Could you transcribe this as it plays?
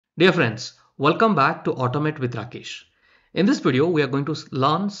Dear friends, welcome back to Automate with Rakesh. In this video, we are going to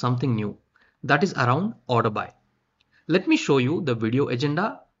learn something new, that is around order by. Let me show you the video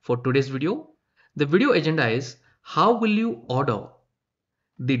agenda for today's video. The video agenda is how will you order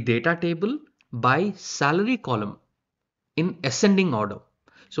the data table by salary column in ascending order.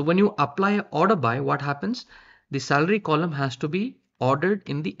 So when you apply order by, what happens? The salary column has to be ordered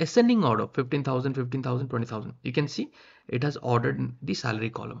in the ascending order, 15,000, 15,000, 20,000. You can see it has ordered in the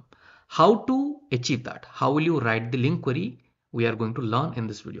salary column. How to achieve that? How will you write the LINQ query? We are going to learn in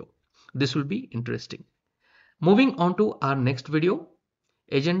this video. This will be interesting. Moving on to our next video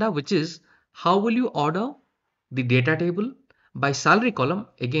agenda, which is how will you order the data table by salary column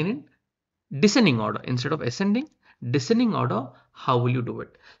again in descending order instead of ascending. Descending order, how will you do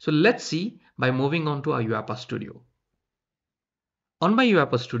it? So let's see by moving on to our UiPath Studio. On my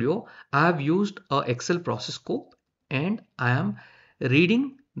UiPath Studio, I have used a Excel process scope and I am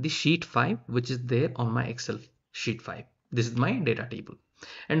reading the sheet 5 which is there on my Excel sheet 5. This is my data table.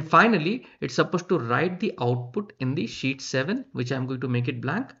 And finally, it's supposed to write the output in the sheet 7, which I'm going to make it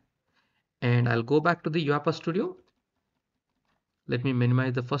blank. And I'll go back to the UiPath Studio. Let me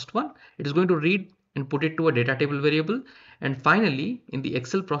minimize the first one. It is going to read and put it to a data table variable. And finally, in the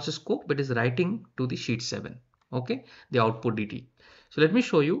Excel process scope, it is writing to the sheet 7. Okay, the output dt. So let me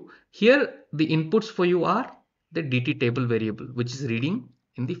show you here. The inputs for you are the dt table variable, which is reading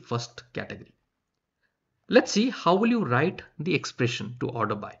in the first category. Let's see how will you write the expression to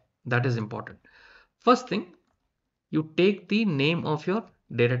order by. That is important. First thing, you take the name of your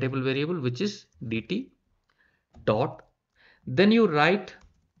data table variable, which is dt dot. Then you write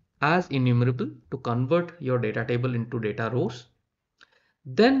as enumerable to convert your data table into data rows.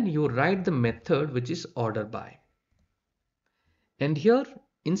 Then you write the method which is order by. And here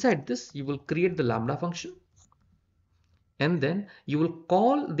inside this you will create the lambda function. And then you will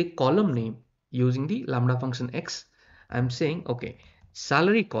call the column name using the lambda function x. I'm saying, okay,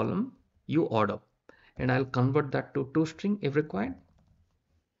 salary column you order. And I'll convert that to toString if required,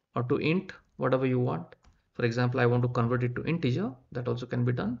 or to int, whatever you want. For example, I want to convert it to integer. That also can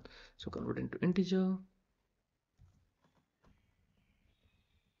be done. So convert it into integer.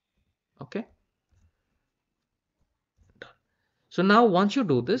 Okay. Done. So now once you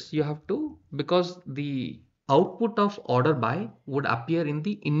do this, you have to, because the output of order by would appear in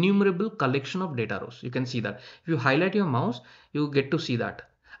the enumerable collection of data rows. You can see that. If you highlight your mouse, you get to see that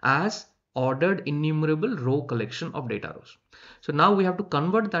as ordered enumerable row collection of data rows. So now we have to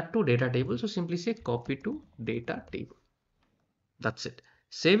convert that to data table. So simply say copy to data table. That's it.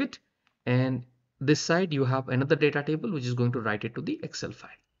 Save it. And this side you have another data table which is going to write it to the Excel file.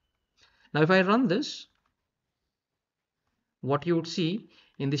 Now if I run this, what you would see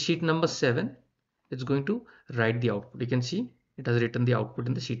in the sheet number 7, it's going to write the output. You can see it has written the output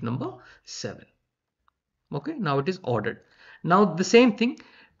in the sheet number 7. Okay, now it is ordered. Now the same thing,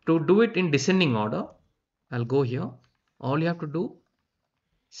 to do it in descending order, I'll go here. All you have to do,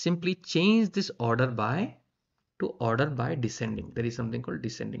 simply change this order by to order by descending. There is something called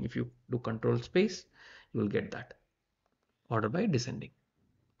descending. If you do control space, you will get that order by descending.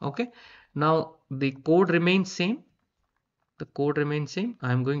 Okay, now the code remains same. The code remains same.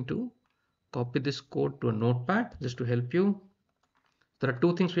 I'm going to copy this code to a notepad just to help you. There are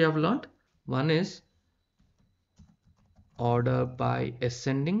two things we have learned. One is order by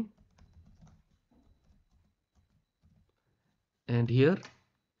ascending, and here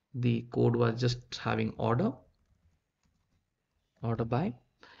the code was just having order by,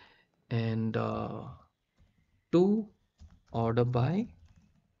 and to order by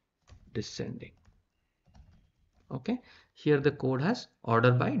descending. Okay, here the code has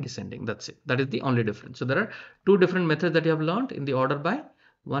order by descending. That's it. That is the only difference. So there are two different methods that you have learned in the order by.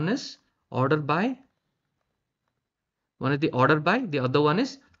 One is order by, one is the order by, the other one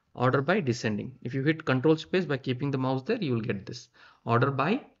is order by descending. If you hit control space by keeping the mouse there, you will get this order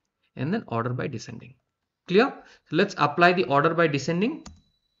by and then order by descending. Clear? So let's apply the order by descending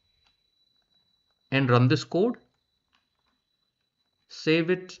and run this code. Save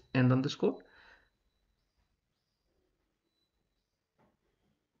it and run this code.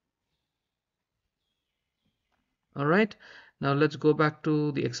 All right, now let's go back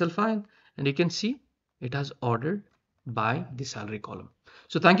to the Excel file and you can see it has ordered by the salary column.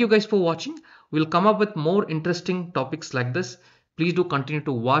 So thank you guys for watching. We'll come up with more interesting topics like this. Please do continue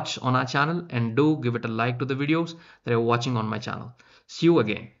to watch on our channel and do give it a like to the videos that you're watching on my channel. See you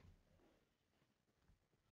again.